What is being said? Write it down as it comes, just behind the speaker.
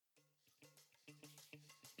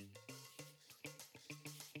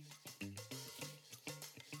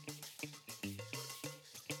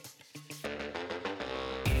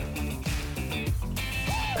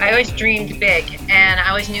I always dreamed big, and I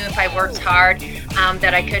always knew if I worked hard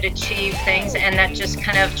that I could achieve things, and that just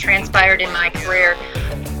kind of transpired in my career.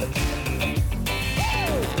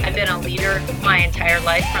 I've been a leader my entire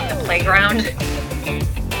life from the playground.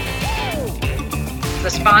 The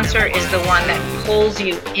sponsor is the one that pulls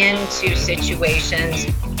you into situations.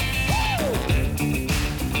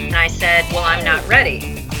 And I said, well, I'm not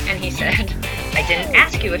ready. And he said, I didn't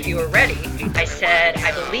ask you if you were ready. I said,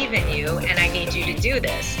 I believe in you and I need you to do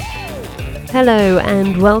this. Hello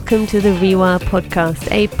and welcome to the Rewire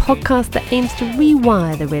Podcast, a podcast that aims to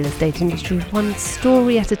rewire the real estate industry one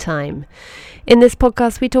story at a time. In this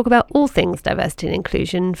podcast, we talk about all things diversity and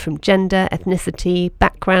inclusion, from gender, ethnicity,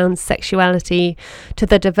 background, sexuality, to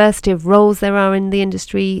the diversity of roles there are in the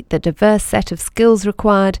industry, the diverse set of skills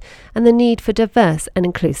required, and the need for diverse and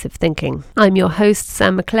inclusive thinking. I'm your host,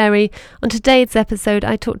 Sam McClary. On today's episode,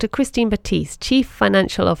 I talk to Christine Baptiste, Chief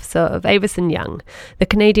Financial Officer of Avison Young, the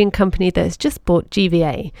Canadian company that has just bought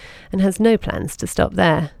GVA and has no plans to stop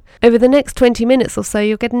there. Over the next 20 minutes or so,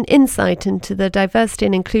 you'll get an insight into the diversity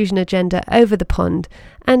and inclusion agenda over the pond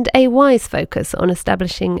and a wise focus on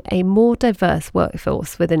establishing a more diverse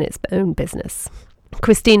workforce within its own business.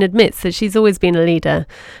 Christine admits that she's always been a leader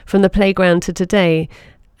from the playground to today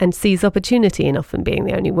and sees opportunity in often being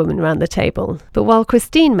the only woman around the table. But while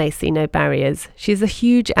Christine may see no barriers, she's a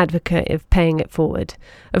huge advocate of paying it forward,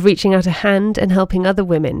 of reaching out a hand and helping other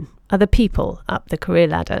women, other people up the career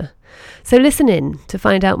ladder. So listen in to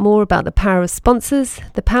find out more about the power of sponsors,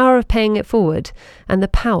 the power of paying it forward, and the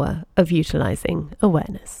power of utilising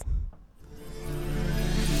awareness.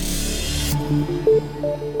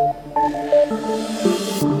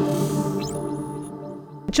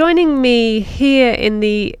 Joining me here in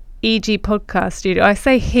the EG Podcast Studio, I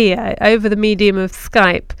say here, over the medium of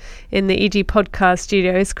Skype in the EG Podcast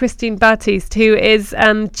Studio, is Christine Baptiste, who is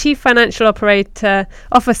Chief Financial Officer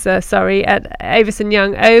at Avison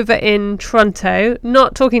Young over in Toronto.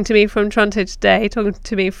 Not talking to me from Toronto today, talking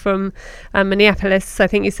to me from Minneapolis, I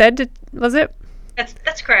think you said, was it?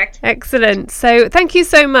 That's correct. Excellent. So thank you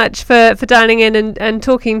so much for dialing in and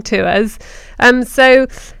talking to us. So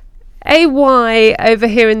AY over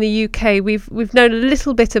here in the UK, we've known a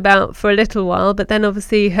little bit about for a little while, but then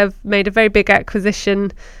obviously have made a very big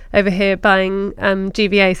acquisition over here, buying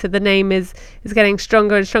GVA. So the name is getting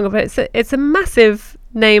stronger and stronger. But it's a massive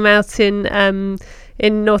name out in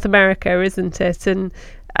North America, isn't it? And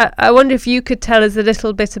I wonder if you could tell us a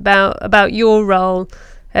little bit about your role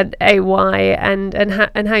at AY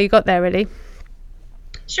and how you got there, really.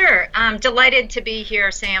 Sure. I'm delighted to be here,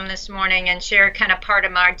 Sam, this morning and share kind of part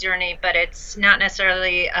of my journey, but it's not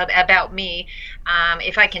necessarily about me.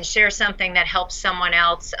 If I can share something that helps someone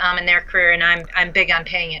else in their career, and I'm big on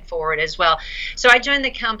paying it forward as well. So I joined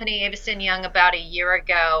the company, Avison Young, about a year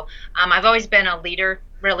ago. I've always been a leader,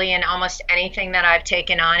 really, in almost anything that I've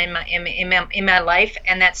taken on in my life,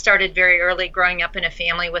 and that started very early, growing up in a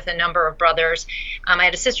family with a number of brothers. I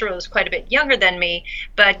had a sister who was quite a bit younger than me,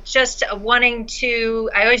 but just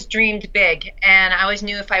I always dreamed big, and I always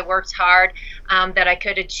knew if I worked hard that I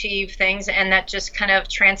could achieve things, and that just kind of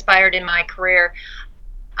transpired in my career.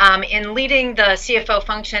 In leading the CFO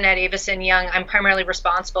function at Avison Young, I'm primarily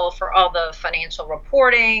responsible for all the financial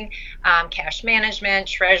reporting, cash management,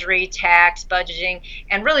 treasury, tax, budgeting,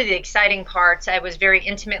 and really the exciting parts. I was very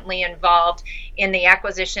intimately involved in the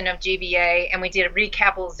acquisition of GVA, and we did a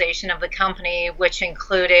recapitalization of the company, which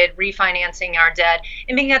included refinancing our debt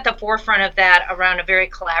and being at the forefront of that around a very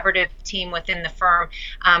collaborative team within the firm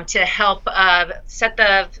to help set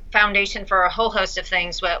the foundation for a whole host of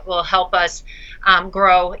things that will help us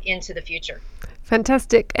grow into the future.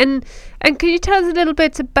 Fantastic. And could you tell us a little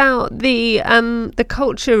bit about the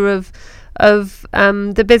culture of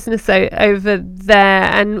the business over there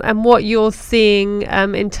and what you're seeing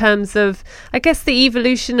in terms of, I guess, the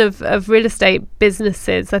evolution of real estate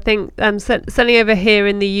businesses? I think certainly over here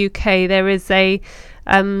in the UK there is a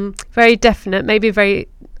very definite, maybe very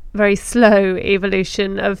very slow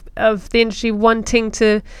evolution of the industry wanting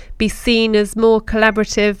to be seen as more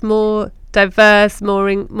collaborative, more diverse, more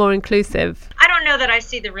inclusive. I don't know that I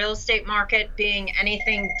see the real estate market being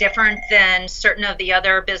anything different than certain of the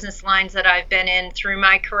other business lines that I've been in through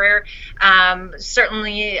my career.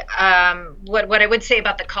 Certainly, what I would say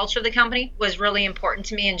about the culture of the company was really important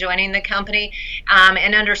to me in joining the company,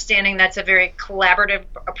 and understanding that's a very collaborative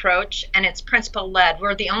approach, and it's principal-led.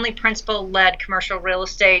 We're the only principal-led commercial real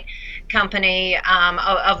estate company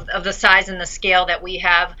of the size and the scale that we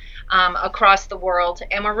have across the world,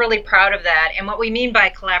 and we're really proud of that. And what we mean by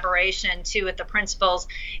collaboration too with the principals,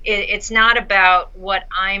 it's not about what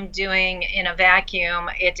I'm doing in a vacuum.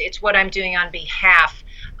 It's what I'm doing on behalf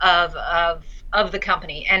of of the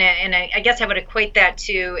company. And I guess I would equate that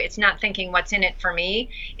to, it's not thinking what's in it for me,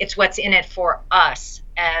 it's what's in it for us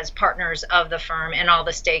as partners of the firm and all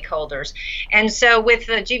the stakeholders. And so with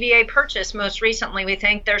the GVA purchase most recently, we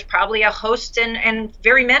think there's probably a host and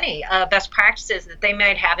very many best practices that they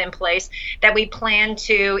might have in place that we plan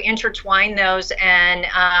to intertwine those and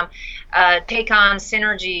take on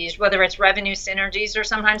synergies, whether it's revenue synergies or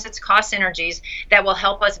sometimes it's cost synergies that will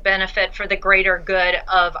help us benefit for the greater good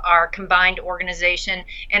of our combined organization.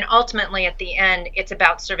 And ultimately, at the end, it's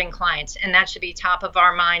about serving clients. And that should be top of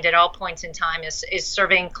our mind at all points in time is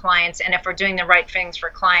serving clients. And if we're doing the right things for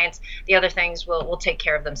clients, the other things will take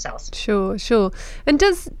care of themselves. Sure. And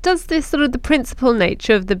does this sort of the principal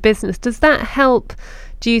nature of the business, does that help,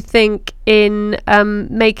 do you think, in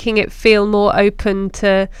making it feel more open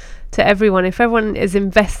to everyone? If everyone is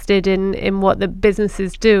invested in what the business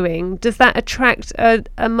is doing, does that attract a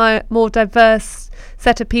more diverse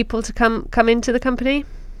set of people to come into the company?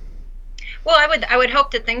 Well, I would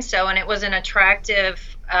hope to think so, and it was an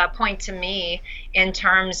attractive point to me in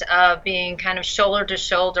terms of being kind of shoulder to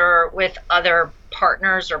shoulder with other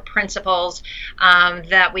partners or principals,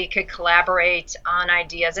 that we could collaborate on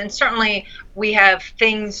ideas. And certainly we have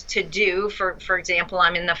things to do. For example,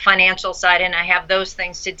 I'm in the financial side and I have those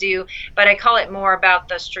things to do, but I call it more about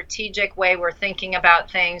the strategic way we're thinking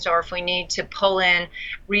about things, or if we need to pull in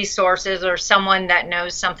resources or someone that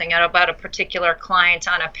knows something about a particular client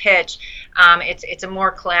on a pitch. It's a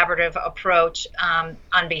more collaborative approach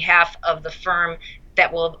on behalf of the firm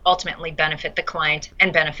that will ultimately benefit the client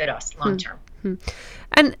and benefit us long term.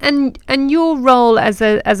 And your role as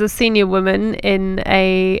a senior woman in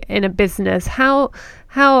a business, how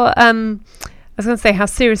I was going to say how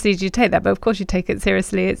seriously do you take that, but of course you take it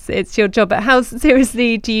seriously. It's your job. But how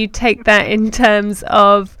seriously do you take that in terms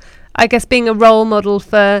of, I guess, being a role model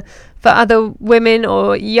for other women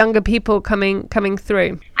or younger people coming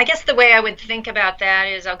through? I guess the way I would think about that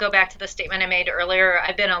is, I'll go back to the statement I made earlier.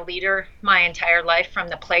 I've been a leader my entire life from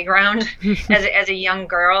the playground as a young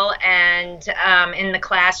girl, and in the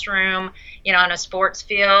classroom, on a sports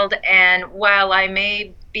field. And while I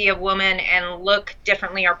may be a woman and look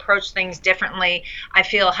differently or approach things differently, I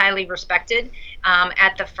feel highly respected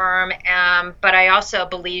at the firm, but I also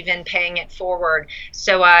believe in paying it forward.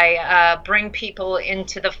 So I bring people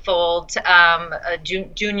into the fold,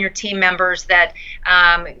 junior team members that,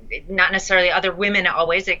 not necessarily other women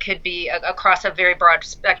always, it could be across a very broad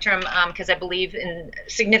spectrum, because I believe in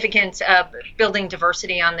significant building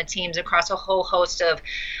diversity on the teams across a whole host of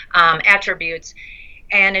attributes.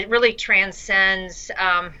 And it really transcends,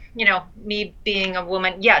 me being a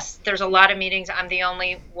woman. Yes, there's a lot of meetings. I'm the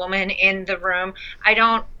only woman in the room.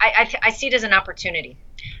 I see it as an opportunity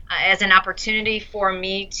for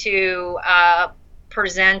me to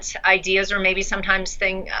present ideas, or maybe sometimes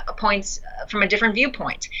points from a different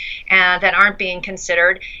viewpoint that aren't being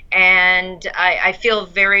considered. And I feel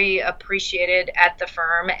very appreciated at the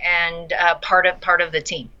firm and part of the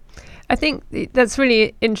team. I think that's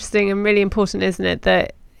really interesting and really important, isn't it?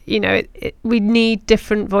 That we need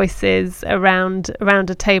different voices around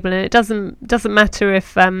a table, and it doesn't matter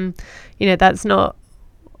if that's not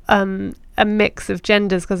a mix of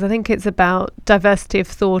genders, because I think it's about diversity of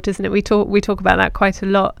thought, isn't it? We talk about that quite a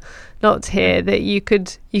lot here. That you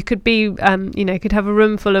could be could have a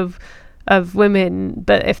room full of women,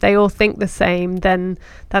 but if they all think the same, then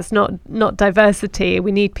that's not diversity.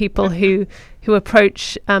 We need people who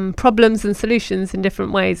approach problems and solutions in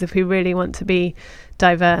different ways if we really want to be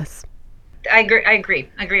diverse. I agree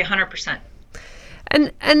 100%.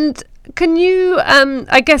 And can you,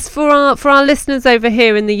 I guess for our listeners over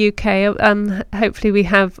here in the UK, hopefully we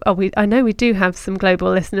have, I know we do have some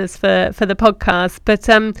global listeners for the podcast, but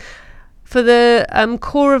for the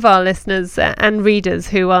core of our listeners and readers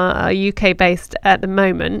who are UK based at the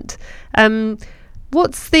moment,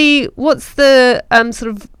 what's the sort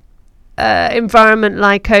of environment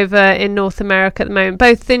like over in North America at the moment,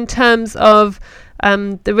 both in terms of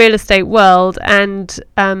the real estate world and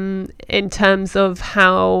in terms of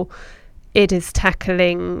how it is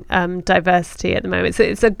tackling diversity at the moment? So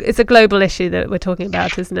it's a global issue that we're talking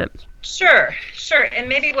about, isn't it? Sure. And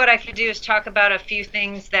maybe what I could do is talk about a few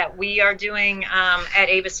things that we are doing at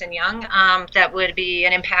Avison Young that would be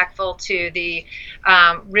impactful to the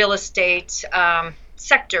real estate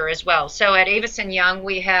sector as well. So at Avison Young,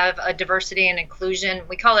 we have a diversity and inclusion,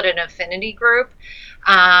 we call it an affinity group.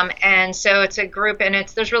 And so it's a group, and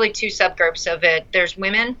there's really two subgroups of it. There's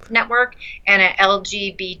Women Network and an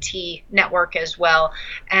LGBT network as well.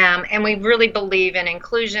 And we really believe in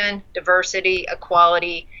inclusion, diversity,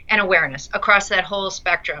 equality, and awareness across that whole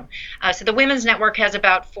spectrum. So the Women's Network has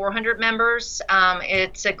about 400 members.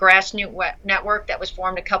 It's a grassroots network that was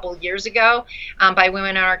formed a couple of years ago by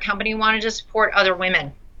women in our company who wanted to support other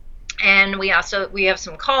women. And we have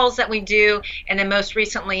some calls that we do. And then most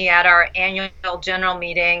recently at our annual general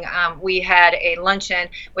meeting, we had a luncheon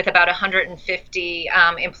with about 150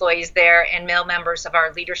 employees there and male members of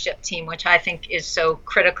our leadership team, which I think is so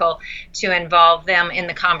critical to involve them in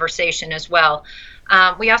the conversation as well.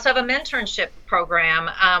 We also have a mentorship program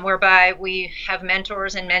whereby we have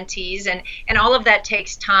mentors and mentees, and all of that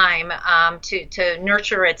takes time to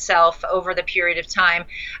nurture itself over the period of time.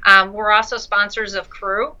 We're also sponsors of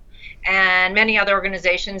Crew and many other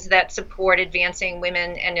organizations that support advancing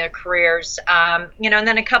women and their careers. And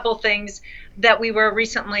then a couple things that we were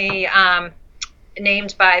recently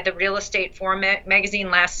named by the Real Estate Forum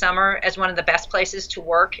magazine last summer as one of the best places to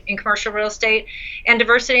work in commercial real estate. And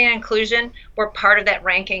diversity and inclusion were part of that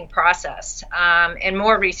ranking process. And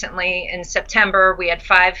more recently, in September, we had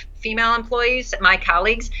 5 female employees, my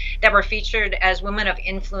colleagues, that were featured as women of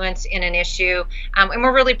influence in an issue. And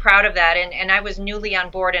we're really proud of that. And I was newly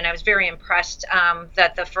on board, and I was very impressed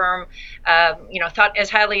that the firm, thought as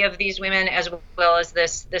highly of these women as well as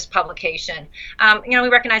this publication. We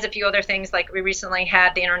recognize a few other things, like we recently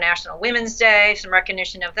had the International Women's Day, some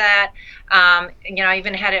recognition of that. I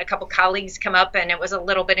even had a couple colleagues come up, and it was a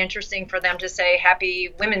little bit interesting for them to say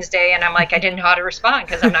Happy Women's Day. And I'm like, I didn't know how to respond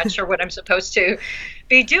because I'm not sure what I'm supposed to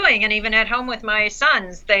be doing. And even at home with my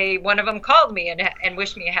sons, one of them called me and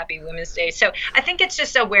wished me a Happy Women's Day. So I think it's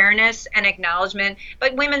just awareness and acknowledgement,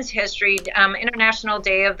 but Women's History, International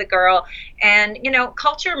Day of the Girl, and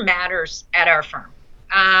culture matters at our firm.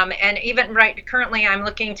 And even currently I'm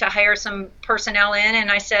looking to hire some personnel in,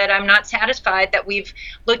 and I said I'm not satisfied that we've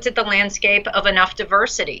looked at the landscape of enough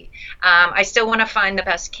diversity. I still want to find the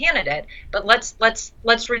best candidate, but let's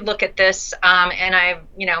relook at this. And I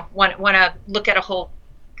want to look at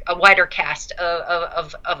a wider cast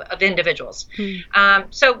of individuals.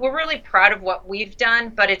 So we're really proud of what we've done,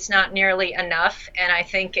 but it's not nearly enough. And I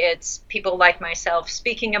think it's people like myself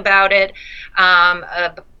speaking about it,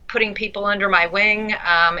 putting people under my wing,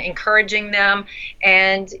 encouraging them.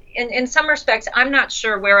 And in some respects, I'm not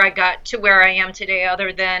sure where I got to where I am today,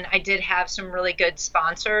 other than I did have some really good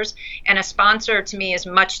sponsors. And a sponsor to me is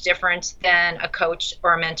much different than a coach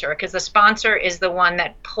or a mentor, because the sponsor is the one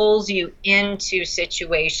that pulls you into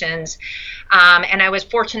situations. And I was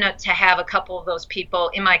fortunate to have a couple of those people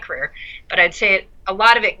in my career, but I'd say a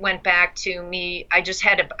lot of it went back to me. I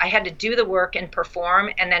had to do the work and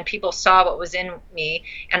perform, and then people saw what was in me,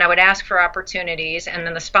 and I would ask for opportunities, and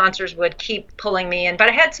then the sponsors would keep pulling me in. But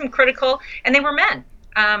I had some critical, and they were men.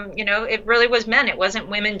 It really was men. It wasn't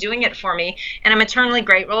women doing it for me, and I'm eternally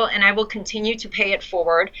grateful, and I will continue to pay it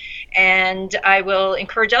forward, and I will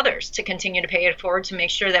encourage others to continue to pay it forward to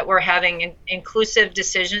make sure that we're having inclusive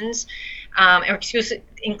decisions,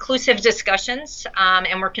 inclusive discussions,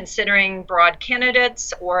 and we're considering broad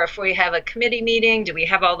candidates, or if we have a committee meeting, do we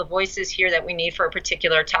have all the voices here that we need for a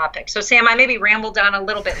particular topic? So Sam, I maybe rambled on a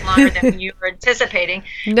little bit longer than you were anticipating.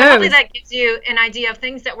 No. Hopefully that gives you an idea of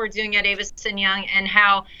things that we're doing at Avison Young and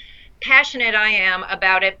how passionate I am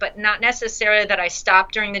about it, but not necessarily that I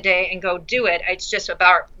stop during the day and go do it. It's just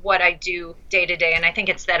about what I do day to day, and I think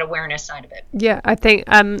it's that awareness side of it. Yeah, I think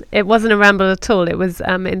it wasn't a ramble at all. It was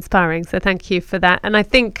inspiring, so thank you for that. And I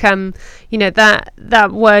think that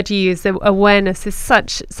word you use, awareness, is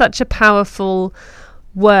such a powerful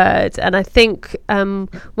word. And I think when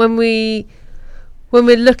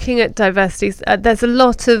we're looking at diversity, there's a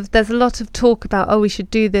lot of talk about, we should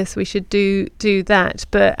do this, we should do that.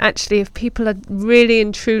 But actually, if people are really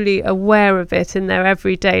and truly aware of it in their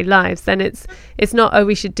everyday lives, then it's not,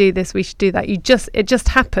 we should do this, we should do that. It just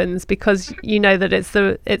happens because you know that it's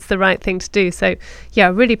the right thing to do. So yeah,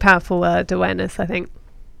 really powerful word, awareness, I think.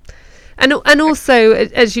 And also,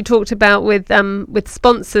 as you talked about with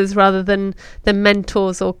sponsors rather than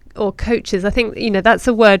mentors or coaches, I think that's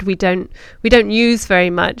a word we don't use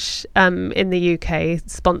very much in the UK,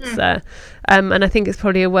 sponsor, and I think it's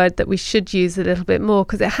probably a word that we should use a little bit more,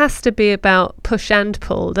 because it has to be about push and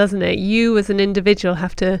pull, doesn't it? You as an individual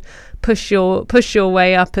have to push your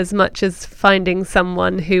way up as much as finding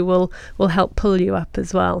someone who will help pull you up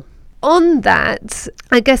as well. On that,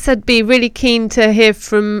 I guess I'd be really keen to hear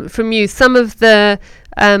from you some of the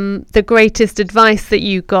greatest advice that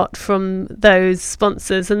you got from those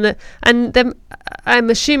sponsors, and I'm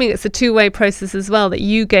assuming it's a two-way process as well, that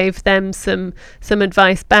you gave them some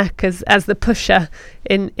advice back as the pusher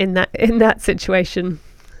in that situation.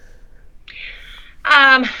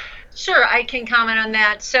 Sure, I can comment on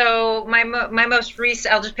that. So my most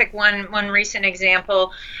recent, I'll just pick one recent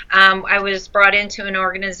example. I was brought into an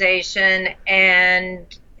organization, and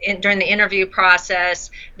during the interview process,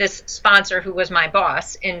 this sponsor, who was my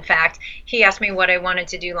boss, in fact, he asked me what I wanted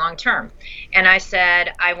to do long term, and I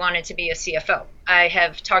said I wanted to be a CFO. I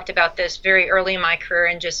have talked about this very early in my career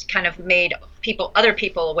and just kind of made other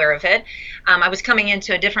people aware of it. I was coming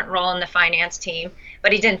into a different role in the finance team,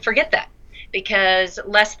 but he didn't forget that, because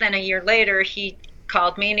less than a year later, he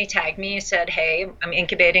called me and he tagged me and said, "Hey, I'm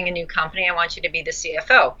incubating a new company. I want you to be the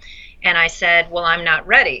CFO." And I said, "Well, I'm not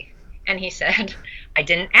ready." And he said, "I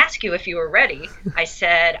didn't ask you if you were ready. I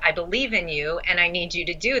said, I believe in you and I need you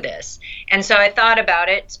to do this." And so I thought about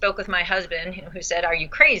it, spoke with my husband, who said, "Are you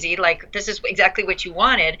crazy? Like, this is exactly what you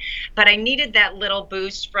wanted." But I needed that little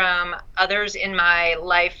boost from others in my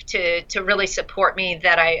life to really support me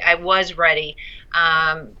that I was ready.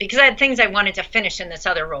 Because I had things I wanted to finish in this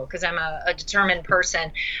other role, because I'm a determined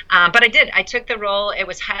person. But I did. I took the role. It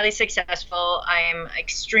was highly successful. I am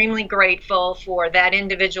extremely grateful for that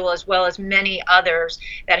individual as well as many others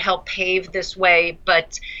that helped pave this way.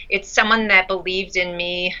 But it's someone that believed in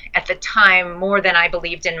me at the time more than I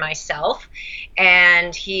believed in myself.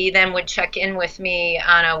 And he then would check in with me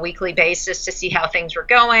on a weekly basis to see how things were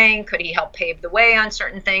going. Could he help pave the way on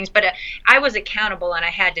certain things? But I was accountable and I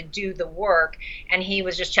had to do the work. And he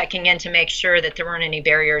was just checking in to make sure that there weren't any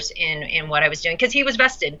barriers in what I was doing, because he was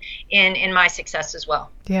vested in my success as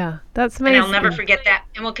well. Yeah, that's amazing. And I'll never forget that,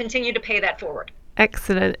 and we'll continue to pay that forward.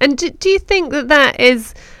 Excellent. And do you think that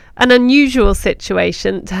is an unusual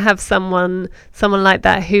situation to have someone like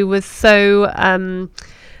that who was so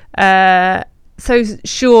so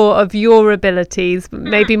sure of your abilities,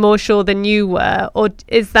 maybe more sure than you were? Or do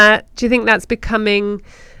you think that's becoming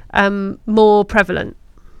more prevalent?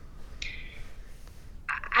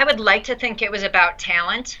 I would like to think it was about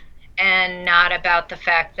talent and not about the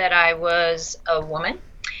fact that I was a woman.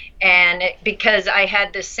 And because I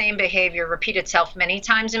had the same behavior repeat itself many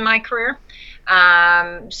times in my career.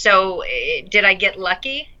 So did I get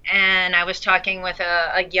lucky? And I was talking with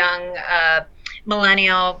a young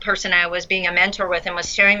millennial person I was being a mentor with, and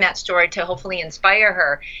was sharing that story to hopefully inspire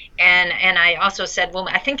her. And I also said, well,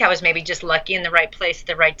 I think I was maybe just lucky in the right place at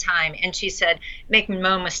the right time. And she said, "Make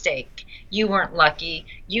no mistake, you weren't lucky.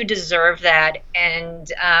 You deserve that, and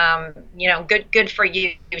good for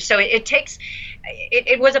you." So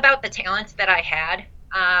it was about the talents that I had.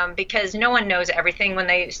 Because no one knows everything when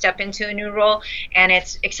they step into a new role, and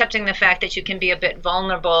it's accepting the fact that you can be a bit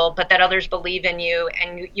vulnerable, but that others believe in you,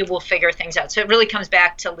 and you will figure things out. So it really comes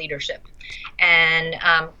back to leadership and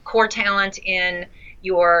core talent in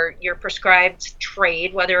your prescribed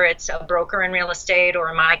trade, whether it's a broker in real estate or,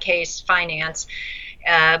 in my case, finance.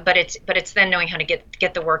 But it's then knowing how to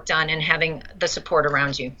get the work done and having the support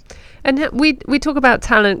around you. And we talk about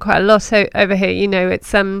talent quite a lot over here.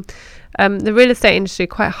 It's the real estate industry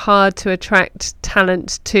quite hard to attract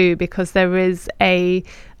talent to, because there is a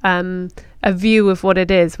view of what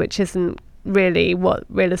it is, which isn't really what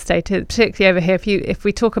real estate is. Particularly over here, if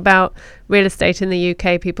we talk about real estate in the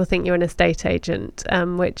UK, people think you're an estate agent,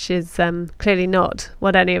 which is clearly not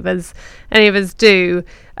what any of us do.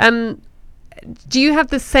 Do you have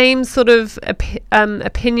the same sort of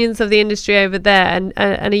opinions of the industry over there, and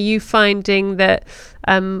are you finding that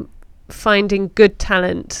finding good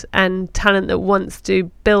talent and talent that wants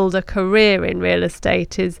to build a career in real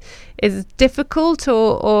estate is difficult,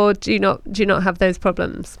 or do you not have those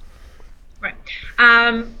problems? Right.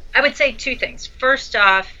 I would say two things. First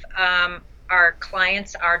off, our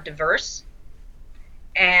clients are diverse,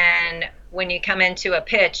 and when you come into a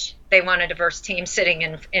pitch, they want a diverse team sitting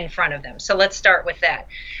in front of them. So let's start with that.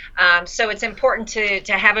 So it's important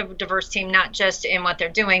to have a diverse team, not just in what they're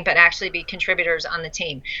doing, but actually be contributors on the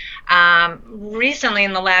team. Recently,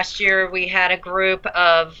 in the last year, we had a group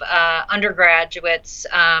of undergraduates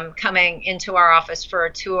coming into our office for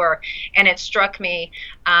a tour, and it struck me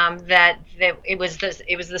that it was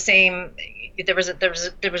the same. There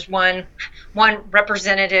was one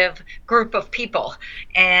representative group of people,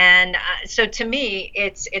 and so to me,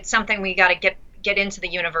 it's something we got to get into the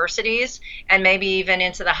universities and maybe even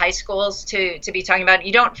into the high schools to be talking about.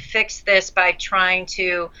 You don't fix this by trying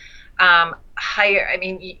to hire. I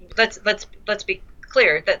mean, let's be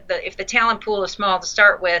clear that if the talent pool is small to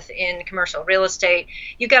start with in commercial real estate,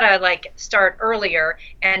 you got to start earlier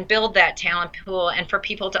and build that talent pool, and for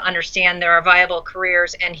people to understand there are viable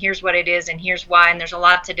careers, and here's what it is, and here's why, and there's a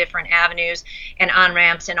lots of different avenues and on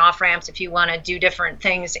ramps and off ramps if you want to do different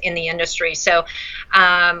things in the industry. So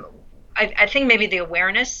I think maybe the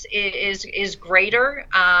awareness is greater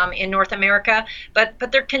in North America,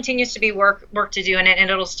 but there continues to be work to do in it, and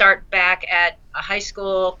it'll start back at a high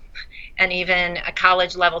school and even a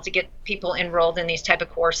college level to get people enrolled in these type of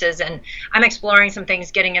courses. And I'm exploring some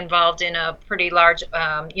things, getting involved in a pretty large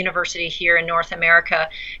university here in North America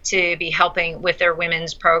to be helping with their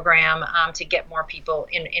women's program to get more people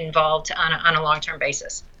involved on a long-term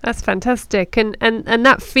basis. That's fantastic, and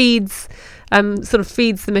that feeds sort of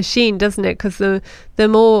feeds the machine, doesn't it? Because the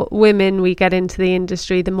more women we get into the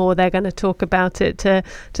industry, the more they're going to talk about it to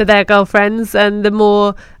their girlfriends, and the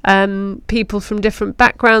more people from different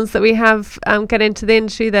backgrounds that we have get into the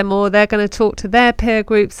industry, the more they're going to talk to their peer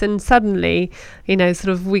groups, and suddenly, sort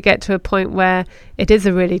of we get to a point where it is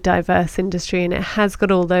a really diverse industry, and it has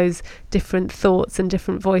got all those different thoughts and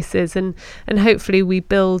different voices, and hopefully we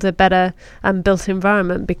build a better built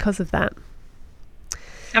environment because of that.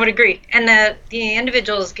 I would agree. And the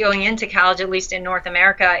individuals going into college, at least in North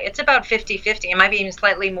America, it's about 50-50. It might be even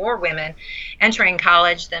slightly more women entering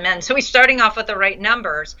college than men. So we're starting off with the right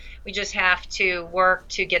numbers. We just have to work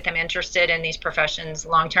to get them interested in these professions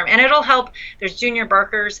long term. And it'll help. There's junior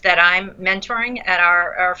brokers that I'm mentoring at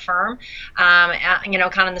our firm, kind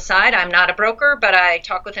of on the side. I'm not a broker, but I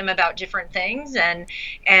talk with them about different things. And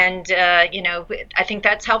I think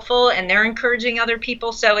that's helpful. And they're encouraging other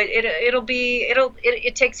people. So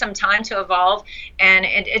it takes some time to evolve, and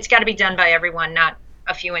it's got to be done by everyone, not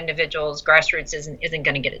a few individuals. Grassroots isn't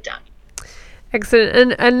going to get it done.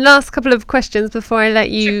 Excellent. And last couple of questions before I let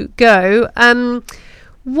you go.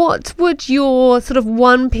 What would your sort of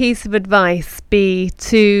one piece of advice be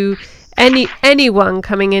to anyone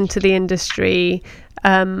coming into the industry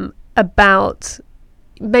about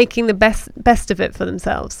making the best of it for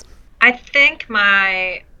themselves? I think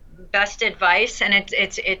my best advice, and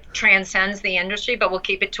it transcends the industry, but we'll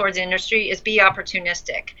keep it towards the industry, is be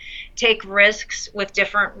opportunistic. Take risks with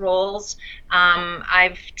different roles.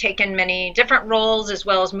 I've taken many different roles as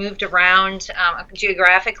well as moved around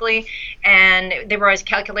geographically, and they were always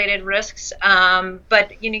calculated risks.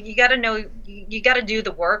 But you got to know, you got to do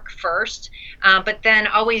the work first, but then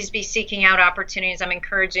always be seeking out opportunities. I'm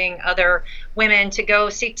encouraging other women to go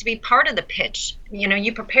seek to be part of the pitch.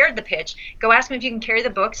 You prepared the pitch. Go ask them if you can carry the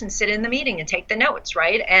books and sit in the meeting and take the notes,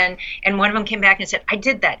 right? And one of them came back and said, I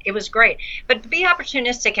did that. It was great. But be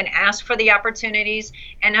opportunistic and ask for the opportunities,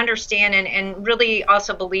 and understand and really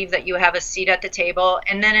also believe that you have a seat at the table.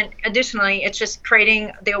 And then additionally, it's just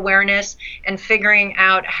creating the awareness and figuring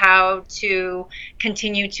out how to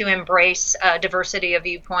continue to embrace diversity of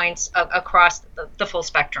viewpoints across the full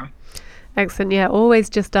spectrum. Excellent. Yeah, always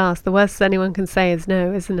just ask. The worst anyone can say is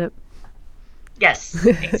no, isn't it? Yes,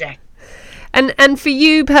 exactly. And for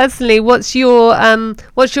you personally, what's your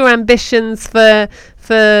ambitions for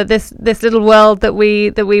this little world that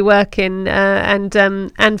we work in, and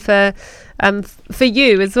for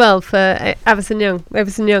you as well, for Avison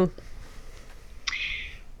Young?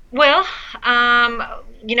 Well,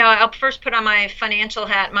 I'll first put on my financial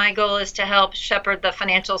hat. My goal is to help shepherd the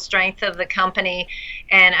financial strength of the company,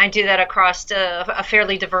 and I do that across a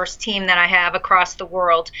fairly diverse team that I have across the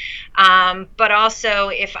world. But also,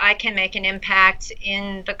 if I can make an impact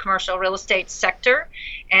in the commercial real estate sector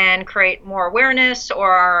and create more awareness,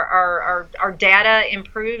 or our data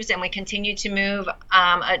improves and we continue to move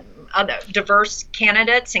other diverse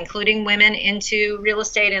candidates, including women, into real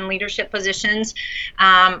estate and leadership positions,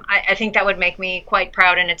 I think that would make me quite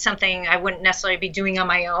proud. And it's something I wouldn't necessarily be doing on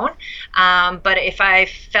my own. But if I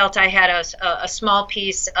felt I had a small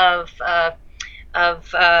piece of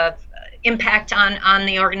impact on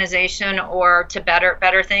the organization, or to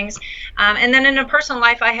better things. And then in a personal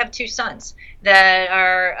life, I have two sons that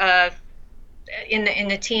are in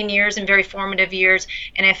the teen years and very formative years.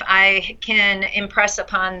 And if I can impress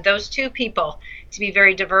upon those two people to be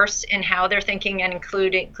very diverse in how they're thinking, and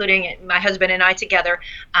including my husband and I together,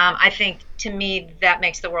 I think, to me, that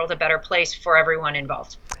makes the world a better place for everyone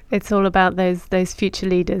involved. It's all about those future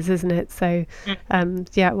leaders, isn't it? So,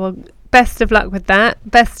 well, best of luck with that.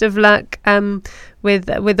 Best of luck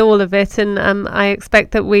with all of it, and I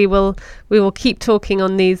expect that we will keep talking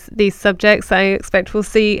on these subjects. I expect we'll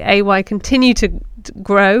see AY continue to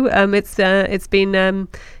grow. It's been a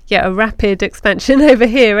rapid expansion over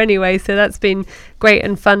here anyway, so that's been great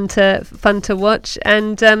and fun to watch,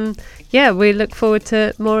 and we look forward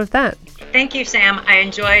to more of that. Thank you, Sam. I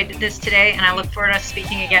enjoyed this today, and I look forward to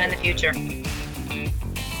speaking again in the future.